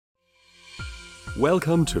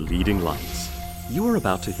Welcome to Leading Lights. You are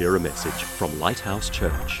about to hear a message from Lighthouse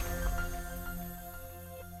Church.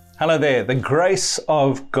 Hello there. The grace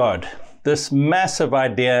of God. This massive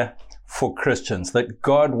idea for Christians that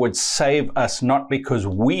God would save us not because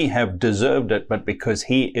we have deserved it, but because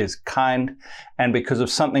He is kind and because of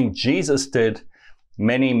something Jesus did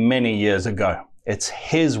many, many years ago. It's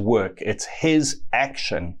His work. It's His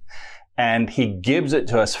action. And He gives it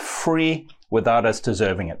to us free without us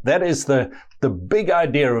deserving it. That is the big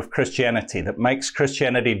idea of Christianity that makes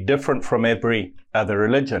Christianity different from every other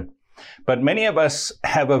religion. But many of us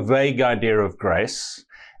have a vague idea of grace.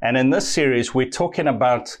 And in this series, we're talking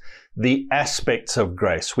about the aspects of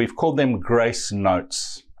grace. We've called them grace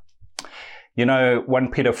notes. You know,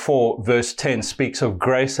 1 Peter 4 verse 10 speaks of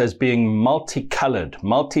grace as being multicolored,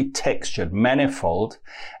 multi-textured, manifold.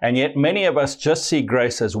 And yet many of us just see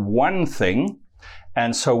grace as one thing.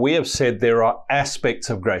 And so we have said there are aspects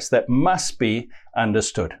of grace that must be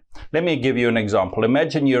understood. Let me give you an example.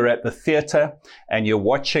 Imagine you're at the theater and you're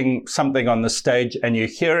watching something on the stage and you're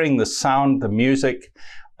hearing the sound, the music,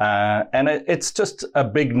 and it's just a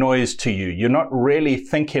big noise to you. You're not really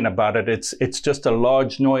thinking about it. It's just a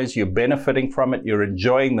large noise. You're benefiting from it. You're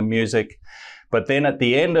enjoying the music. But then at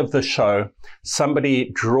the end of the show, somebody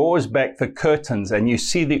draws back the curtains and you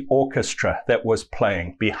see the orchestra that was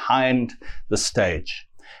playing behind the stage.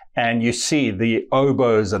 And you see the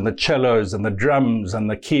oboes and the cellos and the drums and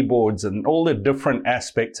the keyboards and all the different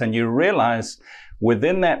aspects. And you realize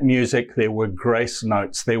within that music, there were grace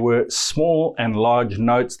notes. There were small and large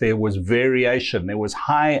notes. There was variation. There was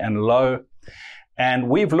high and low. And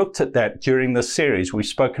we've looked at that during this series. We've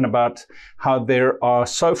spoken about how there are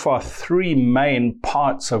so far three main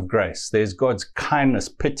parts of grace. There's God's kindness,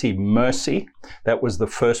 pity, mercy. That was the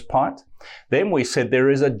first part. Then we said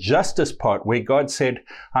there is a justice part where God said,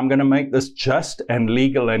 I'm going to make this just and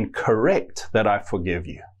legal and correct that I forgive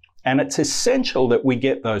you. And it's essential that we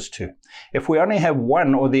get those two. If we only have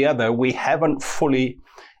one or the other, we haven't fully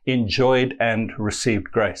enjoyed and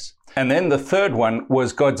received grace. And then the third one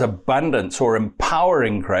was God's abundance or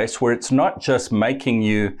empowering grace, where it's not just making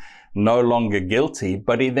you no longer guilty,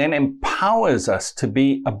 but He then empowers us to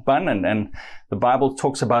be abundant. And the Bible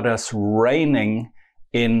talks about us reigning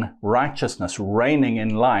in righteousness, reigning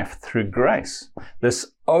in life through grace.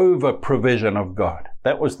 This over provision of God.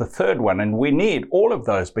 That was the third one. And we need all of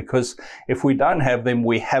those because if we don't have them,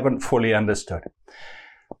 we haven't fully understood.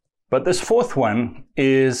 But this fourth one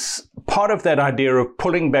is part of that idea of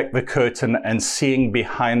pulling back the curtain and seeing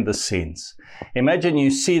behind the scenes. Imagine you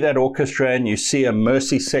see that orchestra and you see a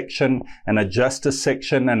mercy section and a justice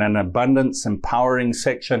section and an abundance, empowering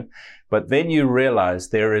section. But then you realize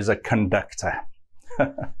there is a conductor.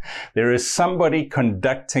 There is somebody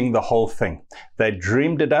conducting the whole thing. They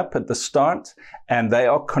dreamed it up at the start and they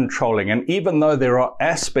are controlling. And even though there are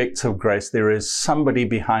aspects of grace, there is somebody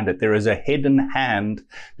behind it. There is a hidden hand.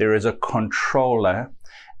 There is a controller.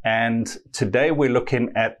 And today we're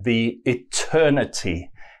looking at the eternity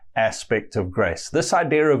aspect of grace. This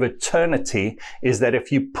idea of eternity is that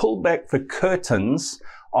if you pull back the curtains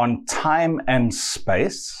on time and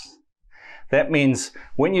space, that means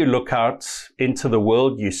when you look out into the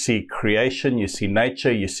world, you see creation, you see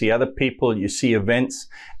nature, you see other people, you see events,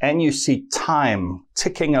 and you see time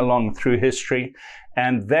ticking along through history.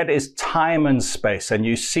 And that is time and space. And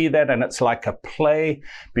you see that and it's like a play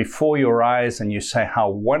before your eyes and you say how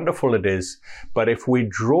wonderful it is. But if we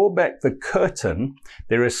draw back the curtain,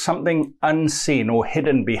 there is something unseen or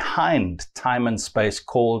hidden behind time and space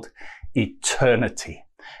called eternity.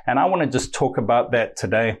 And I want to just talk about that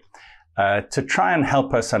today. To try and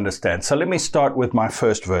help us understand. So let me start with my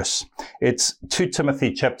first verse. It's 2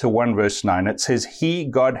 Timothy chapter 1 verse 9. It says,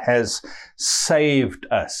 God has saved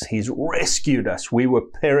us. He's rescued us. We were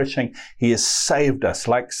perishing. He has saved us,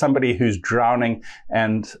 like somebody who's drowning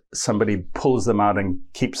and somebody pulls them out and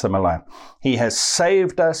keeps them alive. He has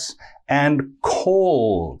saved us and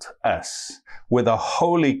called us with a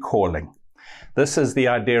holy calling. This is the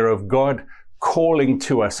idea of God calling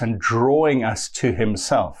to us and drawing us to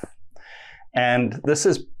Himself. And this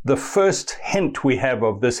is the first hint we have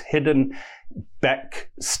of this hidden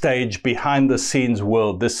backstage, behind the scenes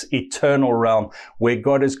world, this eternal realm where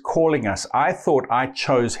God is calling us. I thought I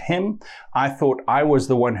chose Him. I thought I was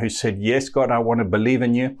the one who said, yes, God, I want to believe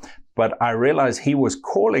in you. But I realized He was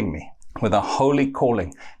calling me with a holy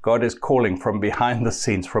calling. God is calling from behind the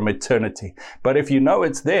scenes, from eternity. But if you know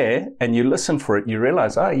it's there and you listen for it, you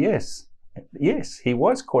realize, yes, Yes, he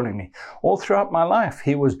was calling me. All throughout my life,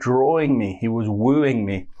 he was drawing me. He was wooing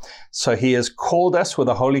me. So he has called us with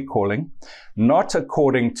a holy calling, not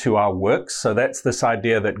according to our works. So that's this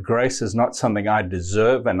idea that grace is not something I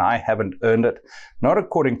deserve and I haven't earned it. Not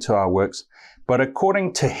according to our works, but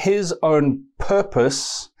according to his own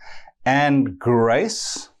purpose and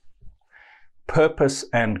grace. Purpose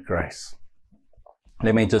and grace.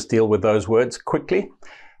 Let me just deal with those words quickly.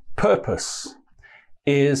 Purpose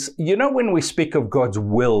is, when we speak of God's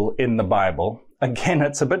will in the Bible, again,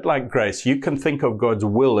 it's a bit like grace. You can think of God's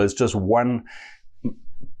will as just one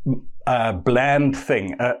bland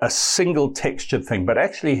thing, a single textured thing, but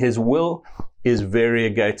actually his will is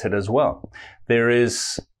variegated as well. There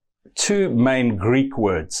is two main Greek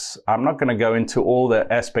words. I'm not going to go into all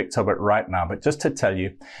the aspects of it right now, but just to tell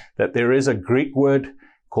you that there is a Greek word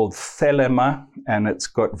called thelema, and it's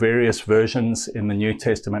got various versions in the New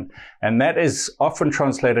Testament. And that is often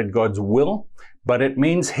translated God's will, but it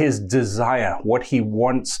means his desire, what he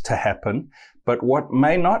wants to happen, but what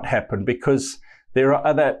may not happen because there are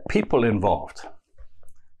other people involved.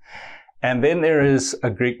 And then there is a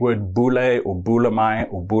Greek word boule or boulemai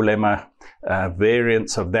or boulema,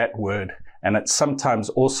 variants of that word. And it's sometimes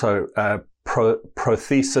also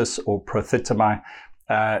prothesis or prothetomai.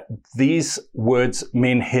 These words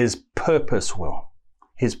mean his purpose will,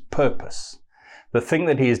 his purpose, the thing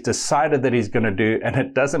that he has decided that he's going to do. And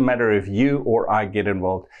it doesn't matter if you or I get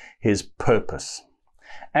involved, his purpose.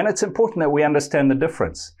 And it's important that we understand the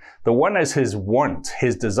difference. The one is his want,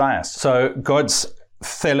 his desire. So God's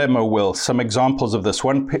thelema will, some examples of this.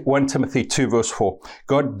 1 Timothy 2 verse 4.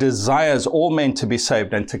 God desires all men to be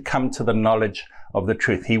saved and to come to the knowledge of the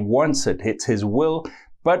truth. He wants it. It's his will.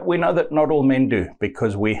 But we know that not all men do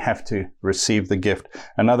because we have to receive the gift.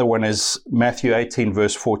 Another one is Matthew 18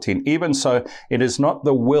 verse 14. Even so, it is not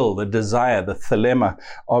the will, the desire, the thelema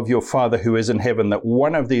of your Father who is in heaven that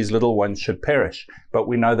one of these little ones should perish. But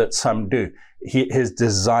we know that some do. His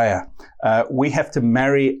desire. We have to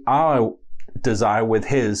marry our desire with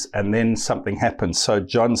his, and then something happens. So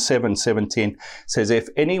John 7:17 says, if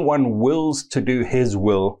anyone wills to do his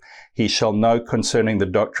will, he shall know concerning the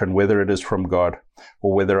doctrine whether it is from God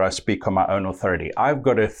or whether I speak on my own authority. I've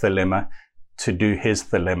got a thelema to do his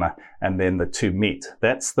thelema, and then the two meet.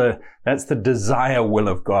 That's the desire will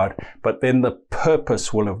of God, but then the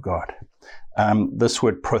purpose will of God. This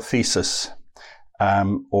word prothesis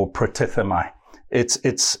or protithemai. It's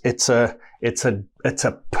a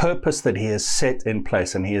purpose that he has set in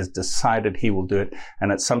place, and he has decided he will do it.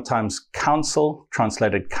 And it's sometimes counsel,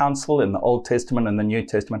 translated counsel in the Old Testament and the New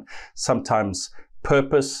Testament, sometimes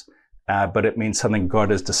purpose, but it means something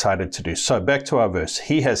God has decided to do. So back to our verse.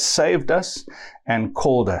 He has saved us and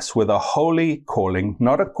called us with a holy calling,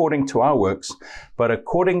 not according to our works, but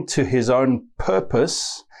according to his own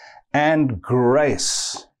purpose and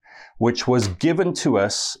grace, which was given to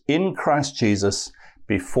us in Christ Jesus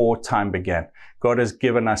before time began. God has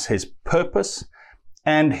given us his purpose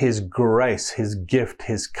and his grace, his gift,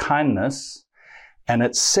 his kindness. And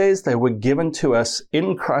it says they were given to us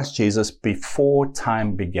in Christ Jesus before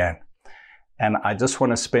time began. And I just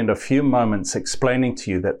want to spend a few moments explaining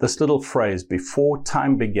to you that this little phrase, before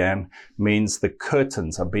time began, means the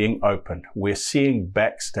curtains are being opened. We're seeing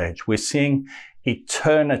backstage. We're seeing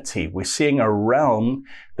eternity. We're seeing a realm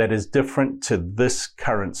that is different to this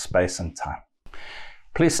current space and time.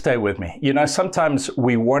 Please stay with me. Sometimes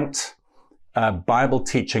we want Bible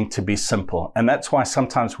teaching to be simple. And that's why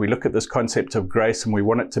sometimes we look at this concept of grace and we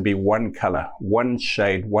want it to be one color, one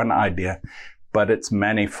shade, one idea. But it's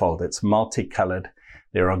manifold, it's multicolored.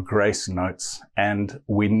 There are grace notes, and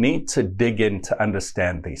we need to dig in to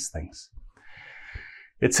understand these things.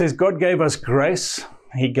 It says God gave us grace.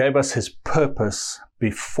 He gave us his purpose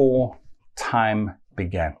before time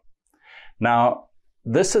began. Now,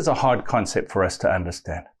 this is a hard concept for us to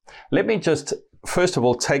understand. Let me just, first of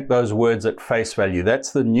all, take those words at face value.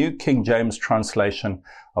 That's the New King James translation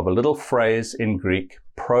of a little phrase in Greek,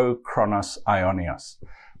 pro chronos aionios.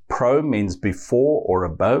 Pro means before or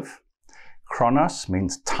above. Chronos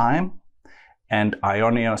means time. And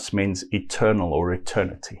aionios means eternal or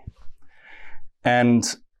eternity. And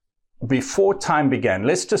before time began,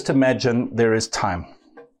 let's just imagine there is time.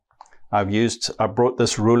 I brought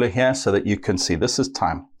this ruler here so that you can see this is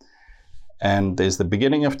time. And there's the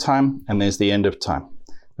beginning of time and there's the end of time.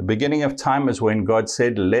 The beginning of time is when God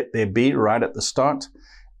said, let there be, right at the start.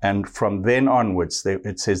 And from then onwards,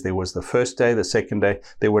 it says there was the first day, the second day.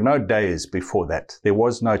 There were no days before that. There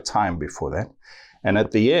was no time before that. And at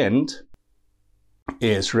the end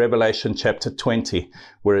is Revelation chapter 20,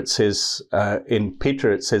 where it says, in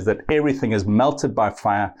Peter, it says that everything is melted by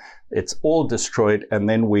fire. It's all destroyed. And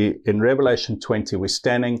then in Revelation 20, we're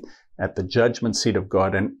standing at the judgment seat of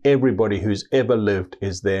God, and everybody who's ever lived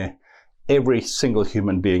is there. Every single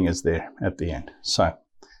human being is there at the end. So,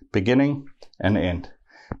 beginning and end.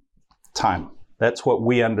 Time. That's what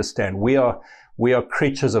we understand. We are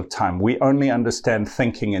creatures of time. We only understand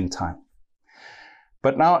thinking in time.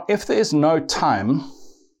 But now, if there's no time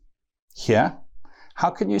here, how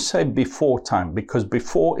can you say before time? Because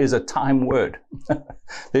before is a time word.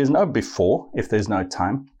 There's no before if there's no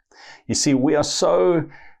time. You see, we are so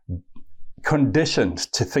conditioned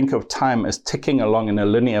to think of time as ticking along in a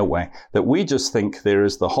linear way that we just think there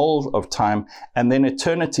is the whole of time and then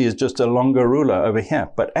eternity is just a longer ruler over here.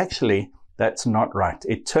 But actually, that's not right.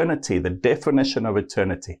 Eternity, the definition of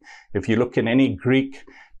eternity, if you look in any Greek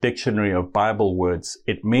dictionary of Bible words,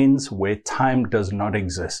 it means where time does not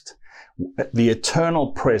exist. The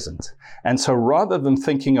eternal present. And so rather than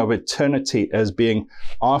thinking of eternity as being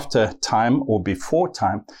after time or before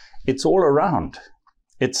time, it's all around.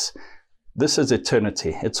 This is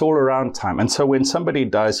eternity. It's all around time. And so when somebody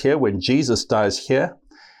dies here, when Jesus dies here,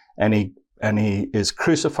 and he is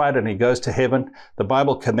crucified and he goes to heaven, the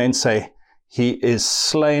Bible can then say he is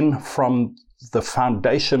slain from the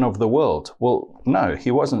foundation of the world. Well, no,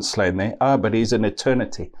 he wasn't slain there. But he's in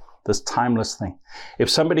eternity, this timeless thing. If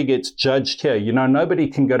somebody gets judged here, nobody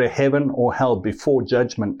can go to heaven or hell before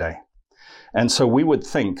Judgment Day. And so we would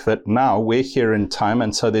think that now we're here in time,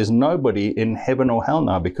 and so there's nobody in heaven or hell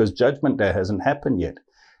now because Judgment Day hasn't happened yet.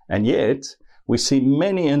 And yet, we see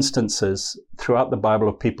many instances throughout the Bible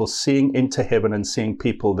of people seeing into heaven and seeing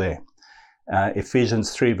people there.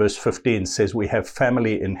 Ephesians 3 verse 15 says we have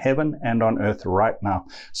family in heaven and on earth right now.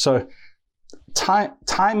 So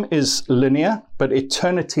time is linear, but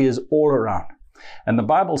eternity is all around. And the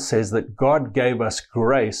Bible says that God gave us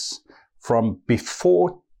grace from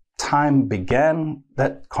before time began.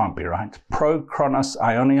 That can't be right. Pro chronos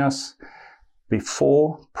aionios,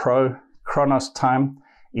 before, pro chronos time,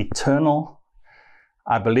 eternal.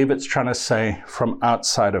 I believe it's trying to say from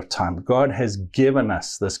outside of time. God has given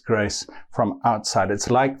us this grace from outside. It's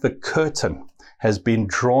like the curtain has been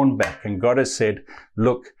drawn back and God has said,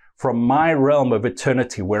 look, from my realm of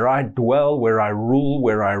eternity, where I dwell, where I rule,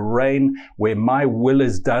 where I reign, where my will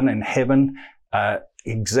is done in heaven,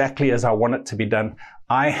 exactly as I want it to be done,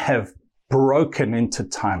 I have broken into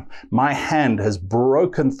time. My hand has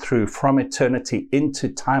broken through from eternity into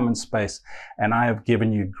time and space, and I have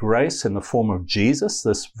given you grace in the form of Jesus,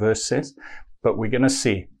 this verse says. But we're going to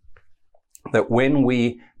see that when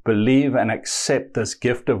we believe and accept this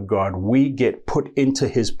gift of God, we get put into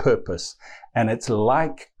his purpose. And it's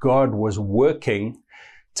like God was working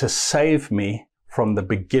to save me from the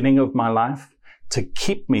beginning of my life, to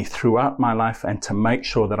keep me throughout my life, and to make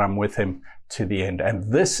sure that I'm with him to the end.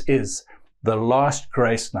 And this is the last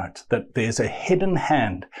grace note, that there's a hidden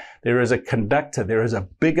hand, there is a conductor, there is a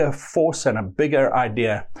bigger force and a bigger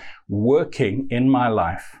idea working in my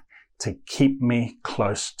life to keep me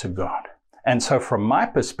close to God. And so from my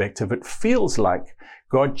perspective, it feels like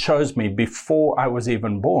God chose me before I was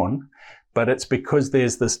even born, but it's because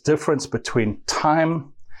there's this difference between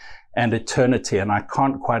time and eternity, and I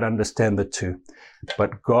can't quite understand the two.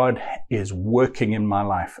 But God is working in my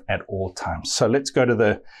life at all times. So let's go to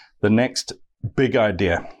the next big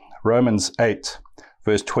idea. Romans 8,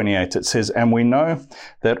 verse 28. It says, and we know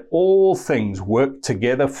that all things work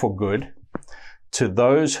together for good to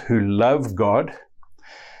those who love God,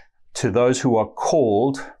 to those who are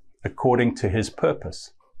called according to his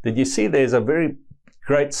purpose. Did you see there's a very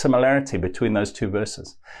great similarity between those two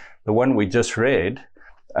verses? The one we just read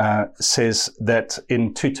says that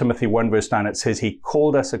in 2 Timothy 1 verse 9, it says he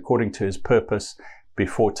called us according to his purpose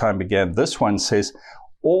before time began. This one says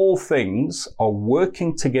all things are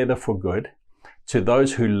working together for good to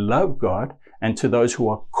those who love God and to those who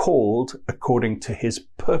are called according to his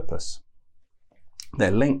purpose.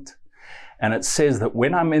 They're linked. And it says that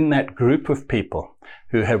when I'm in that group of people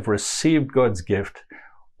who have received God's gift,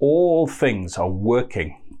 all things are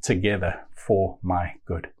working together for my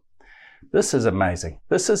good. This is amazing.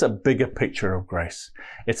 This is a bigger picture of grace.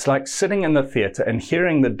 It's like sitting in the theater and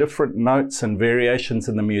hearing the different notes and variations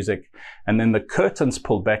in the music, and then the curtains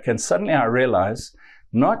pull back, and suddenly I realize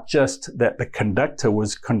not just that the conductor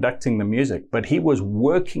was conducting the music, but he was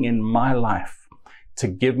working in my life to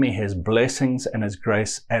give me his blessings and his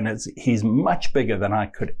grace, and he's much bigger than I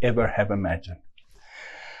could ever have imagined.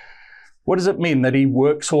 What does it mean that he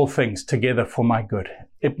works all things together for my good?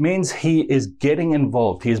 It means he is getting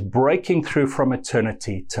involved. He is breaking through from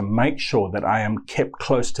eternity to make sure that I am kept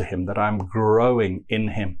close to him, that I'm growing in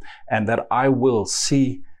him, and that I will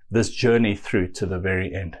see this journey through to the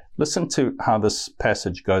very end. Listen to how this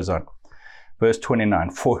passage goes on. Verse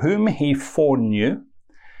 29, for whom he foreknew.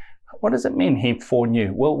 What does it mean, he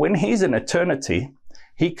foreknew? Well, when he's in eternity,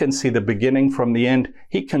 he can see the beginning from the end.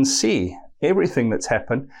 He can see everything that's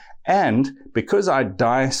happened. And because I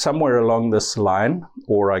die somewhere along this line,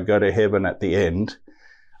 or I go to heaven at the end,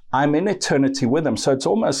 I'm in eternity with him. So it's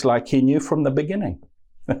almost like he knew from the beginning.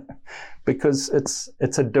 Because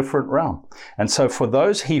it's a different realm. And so for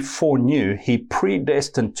those he foreknew, he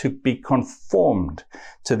predestined to be conformed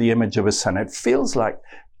to the image of his Son. It feels like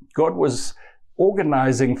God was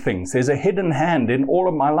organizing things. There's a hidden hand in all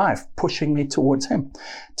of my life pushing me towards him,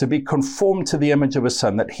 to be conformed to the image of his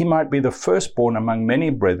Son, that he might be the firstborn among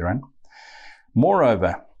many brethren.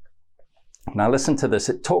 Moreover, now listen to this,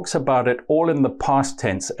 it talks about it all in the past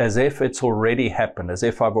tense, as if it's already happened, as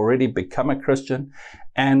if I've already become a Christian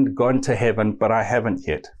and gone to heaven, but I haven't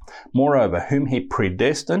yet. Moreover, whom he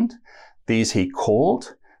predestined, these he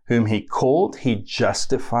called. Whom he called, he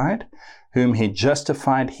justified. Whom he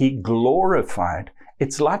justified, he glorified.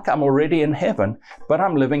 It's like I'm already in heaven, but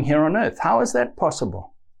I'm living here on earth. How is that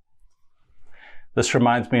possible? This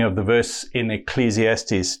reminds me of the verse in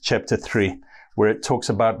Ecclesiastes chapter 3, where it talks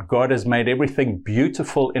about God has made everything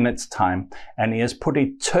beautiful in its time, and he has put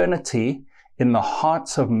eternity in the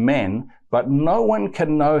hearts of men, but no one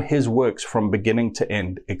can know his works from beginning to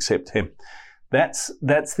end except him. That's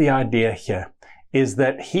the idea here, is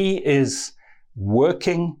that he is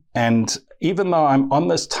working, and even though I'm on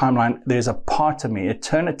this timeline, there's a part of me,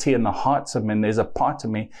 eternity in the hearts of men, there's a part of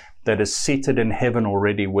me that is seated in heaven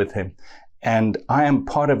already with him. And I am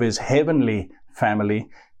part of his heavenly family,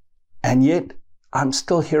 and yet I'm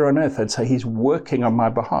still here on earth, and so he's working on my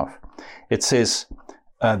behalf. It says,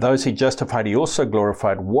 those he justified, he also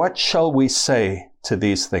glorified. What shall we say to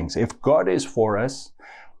these things? If God is for us,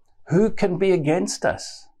 who can be against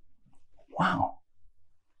us? Wow.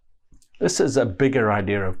 This is a bigger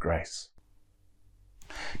idea of grace.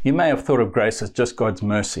 You may have thought of grace as just God's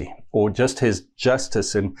mercy, or just his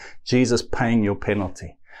justice in Jesus paying your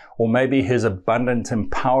penalty, or maybe his abundant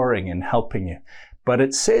empowering in helping you. But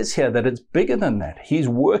it says here that it's bigger than that. He's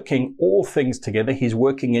working all things together. He's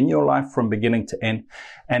working in your life from beginning to end.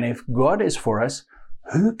 And if God is for us,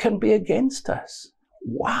 who can be against us?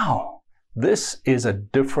 Wow. This is a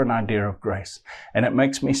different idea of grace. And it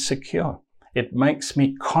makes me secure. It makes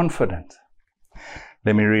me confident.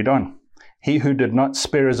 Let me read on. He who did not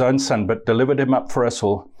spare his own Son, but delivered him up for us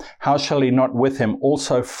all, how shall he not with him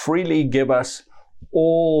also freely give us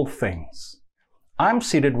all things? I'm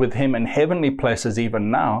seated with him in heavenly places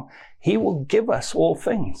even now. He will give us all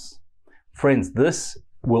things. Friends, this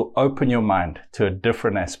will open your mind to a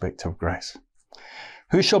different aspect of grace.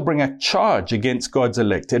 Who shall bring a charge against God's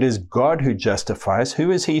elect? It is God who justifies.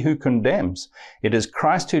 Who is he who condemns? It is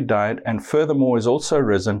Christ who died, and furthermore is also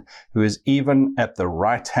risen, who is even at the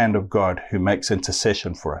right hand of God, who makes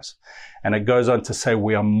intercession for us. And it goes on to say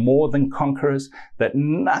we are more than conquerors, that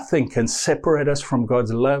nothing can separate us from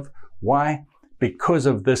God's love. Why? Because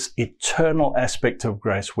of this eternal aspect of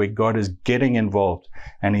grace where God is getting involved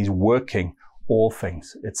and he's working all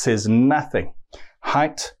things. It says nothing,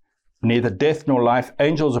 height, neither death nor life,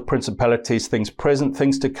 angels or principalities, things present,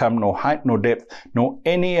 things to come, nor height nor depth, nor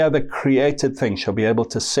any other created thing shall be able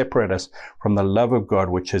to separate us from the love of God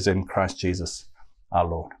which is in Christ Jesus our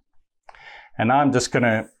Lord. And I'm just going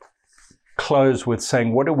to close with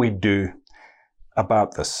saying, what do we do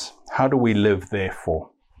about this? How do we live therefore?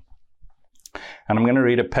 And I'm going to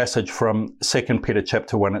read a passage from 2 Peter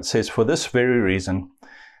chapter 1. It says, for this very reason,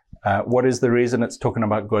 what is the reason? It's talking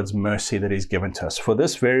about God's mercy that he's given to us. For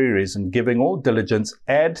this very reason, giving all diligence,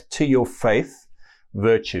 add to your faith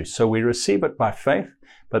virtue. So we receive it by faith,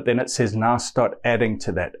 but then it says now start adding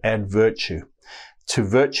to that. Add virtue. To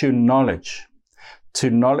virtue, knowledge. To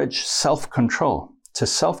knowledge, self-control. To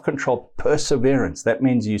self-control, perseverance. That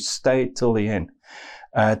means you stay till the end.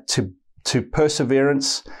 To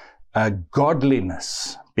perseverance,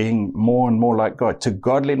 godliness, being more and more like God. To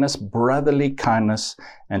godliness, brotherly kindness,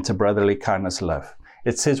 and to brotherly kindness, love.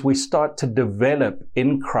 It says we start to develop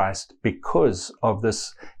in Christ because of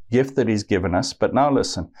this gift that he's given us. But now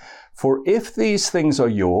listen, for if these things are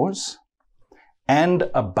yours and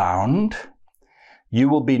abound, you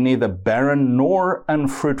will be neither barren nor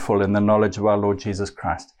unfruitful in the knowledge of our Lord Jesus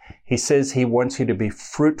Christ. He says he wants you to be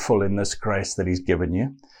fruitful in this grace that he's given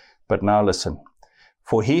you. But now listen,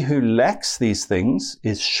 for he who lacks these things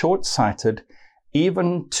is short-sighted,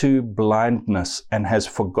 even to blindness, and has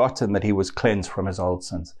forgotten that he was cleansed from his old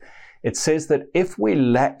sins. It says that if we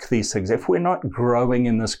lack these things, if we're not growing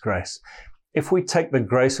in this grace, if we take the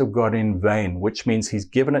grace of God in vain, which means He's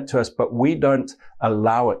given it to us, but we don't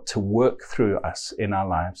allow it to work through us in our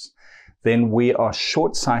lives, then we are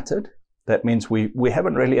short-sighted. That means we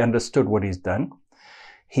haven't really understood what He's done.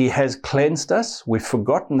 He has cleansed us. We've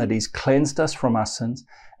forgotten that He's cleansed us from our sins.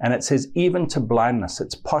 And it says, even to blindness,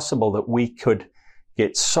 it's possible that we could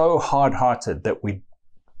get so hard-hearted that we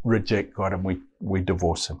reject God and we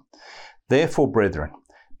divorce Him. Therefore, brethren,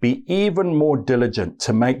 be even more diligent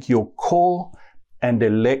to make your call and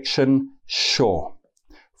election sure.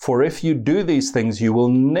 For if you do these things, you will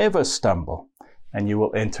never stumble and you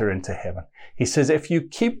will enter into heaven. He says, if you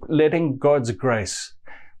keep letting God's grace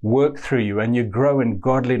work through you and you grow in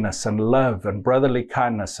godliness and love and brotherly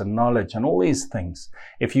kindness and knowledge and all these things,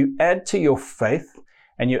 if you add to your faith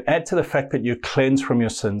and you add to the fact that you're cleansed from your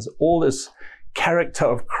sins, all this character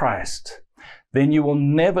of Christ, then you will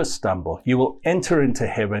never stumble. You will enter into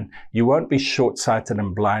heaven. You won't be short-sighted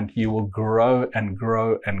and blind. You will grow and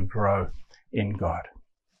grow and grow in God.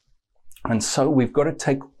 And so we've got to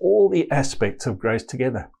take all the aspects of grace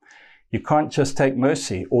together. You can't just take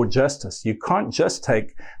mercy or justice. You can't just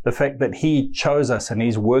take the fact that He chose us and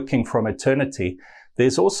He's working from eternity.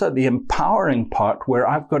 There's also the empowering part where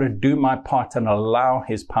I've got to do my part and allow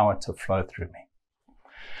His power to flow through me.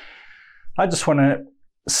 I just want to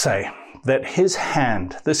say that His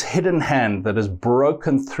hand, this hidden hand that is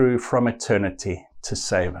broken through from eternity to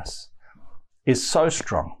save us, is so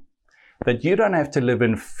strong that you don't have to live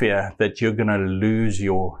in fear that you're going to lose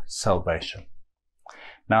your salvation.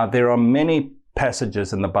 Now, there are many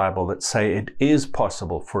passages in the Bible that say it is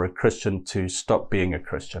possible for a Christian to stop being a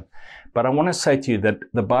Christian. But I want to say to you that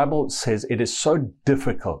the Bible says it is so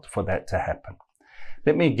difficult for that to happen.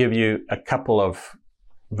 Let me give you a couple of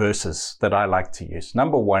verses that I like to use.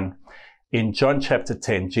 Number one, in John chapter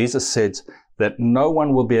 10, Jesus said that no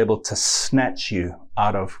one will be able to snatch you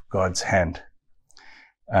out of God's hand.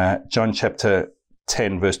 John chapter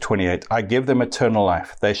 10, verse 28, I give them eternal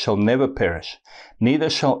life. They shall never perish. Neither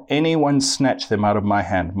shall anyone snatch them out of my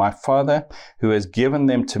hand. My Father, who has given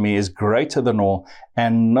them to me, is greater than all,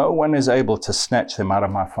 and no one is able to snatch them out of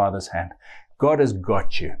my Father's hand. God has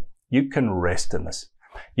got you. You can rest in this.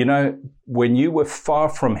 You know, when you were far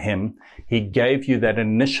from Him, He gave you that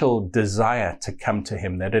initial desire to come to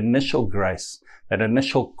Him, that initial grace, that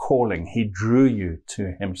initial calling. He drew you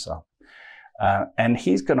to Himself. And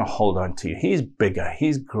He's going to hold on to you. He's bigger.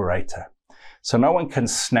 He's greater. So no one can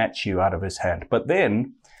snatch you out of His hand. But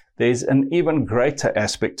then there's an even greater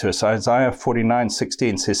aspect to us. Isaiah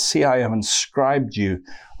 49:16 says, see, I have inscribed you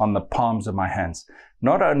on the palms of my hands.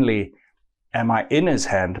 Not only am I in His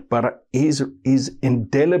hand, but He's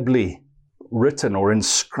indelibly written or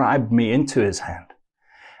inscribed me into His hand.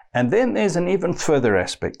 And then there's an even further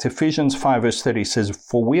aspect. Ephesians 5 verse 30 says,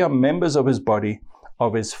 for we are members of His body,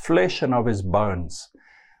 of His flesh and of His bones.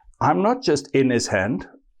 I'm not just in His hand.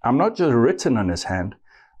 I'm not just written on His hand.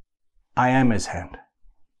 I am His hand.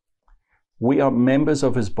 We are members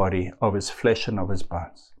of His body, of His flesh and of His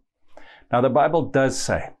bones. Now, the Bible does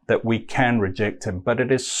say that we can reject Him, but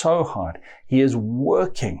it is so hard. He is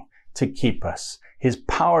working to keep us. His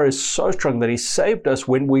power is so strong that He saved us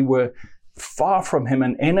when we were far from Him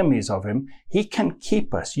and enemies of Him. He can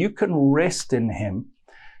keep us. You can rest in Him,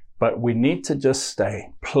 but we need to just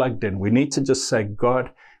stay plugged in. We need to just say,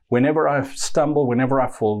 God, whenever I stumble, whenever I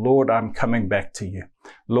fall, Lord, I'm coming back to you.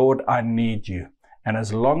 Lord, I need you. And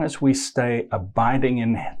as long as we stay abiding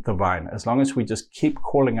in the vine, as long as we just keep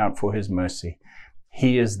calling out for His mercy,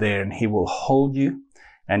 He is there and He will hold you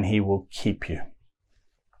and He will keep you.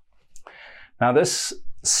 Now, this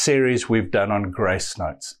series we've done on Grace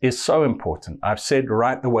Notes is so important. I've said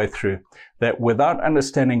right the way through that without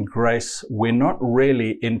understanding grace, we're not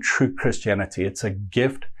really in true Christianity. It's a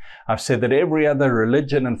gift. I've said that every other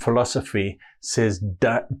religion and philosophy says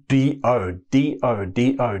D-O,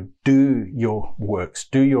 do your works,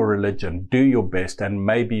 do your religion, do your best, and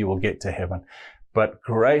maybe you will get to heaven. But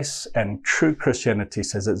grace and true Christianity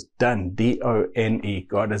says it's done, D-O-N-E.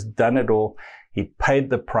 God has done it all. He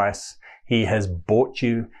paid the price. He has bought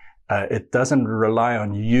you. It doesn't rely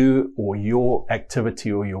on you or your activity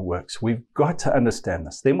or your works. We've got to understand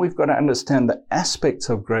this. Then we've got to understand the aspects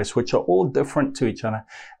of grace, which are all different to each other,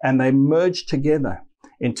 and they merge together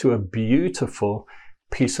into a beautiful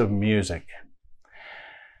piece of music.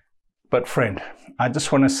 But friend, I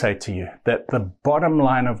just want to say to you that the bottom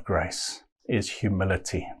line of grace is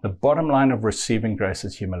humility. The bottom line of receiving grace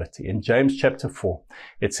is humility. In James chapter 4,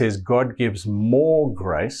 it says, God gives more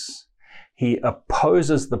grace. He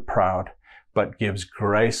opposes the proud, but gives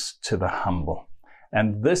grace to the humble.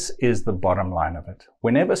 And this is the bottom line of it.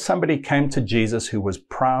 Whenever somebody came to Jesus who was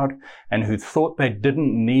proud and who thought they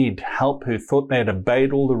didn't need help, who thought they had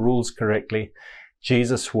obeyed all the rules correctly,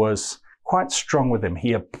 Jesus was quite strong with them.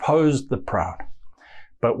 He opposed the proud.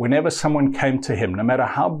 But whenever someone came to him, no matter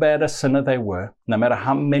how bad a sinner they were, no matter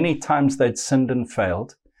how many times they'd sinned and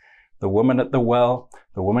failed, the woman at the well,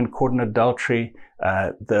 the woman caught in adultery,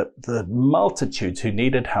 the multitudes who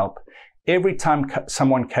needed help, every time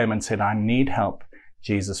someone came and said, I need help,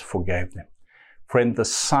 Jesus forgave them. Friend, the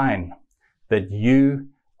sign that you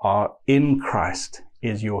are in Christ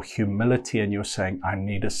is your humility and you're saying, I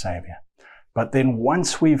need a Savior. But then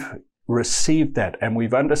once we've received that and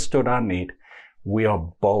we've understood our need, we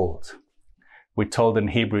are bold. We're told in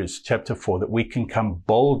Hebrews chapter 4 that we can come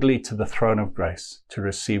boldly to the throne of grace to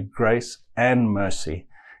receive grace and mercy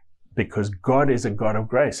because God is a God of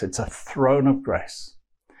grace. It's a throne of grace.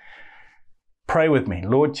 Pray with me.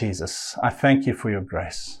 Lord Jesus, I thank you for your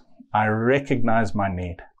grace. I recognize my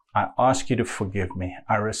need. I ask you to forgive me.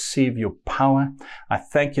 I receive your power. I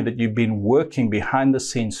thank you that you've been working behind the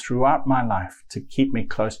scenes throughout my life to keep me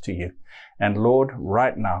close to you. And Lord,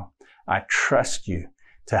 right now, I trust you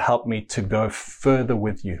to help me to go further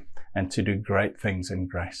with you and to do great things in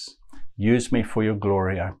grace. Use me for your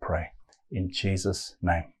glory, I pray. In Jesus'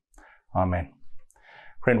 name. Amen.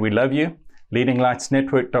 Friend, we love you.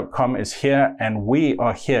 LeadingLightsNetwork.com is here, and we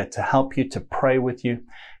are here to help you, to pray with you.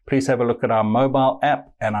 Please have a look at our mobile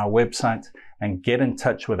app and our website and get in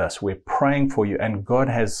touch with us. We're praying for you, and God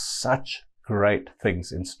has such great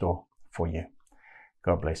things in store for you.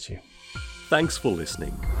 God bless you. Thanks for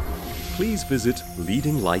listening. Please visit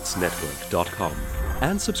LeadingLightsNetwork.com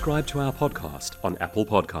and subscribe to our podcast on Apple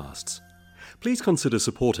Podcasts. Please consider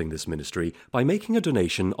supporting this ministry by making a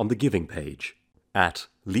donation on the giving page at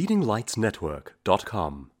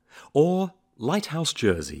LeadingLightsNetwork.com or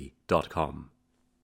LighthouseJersey.com.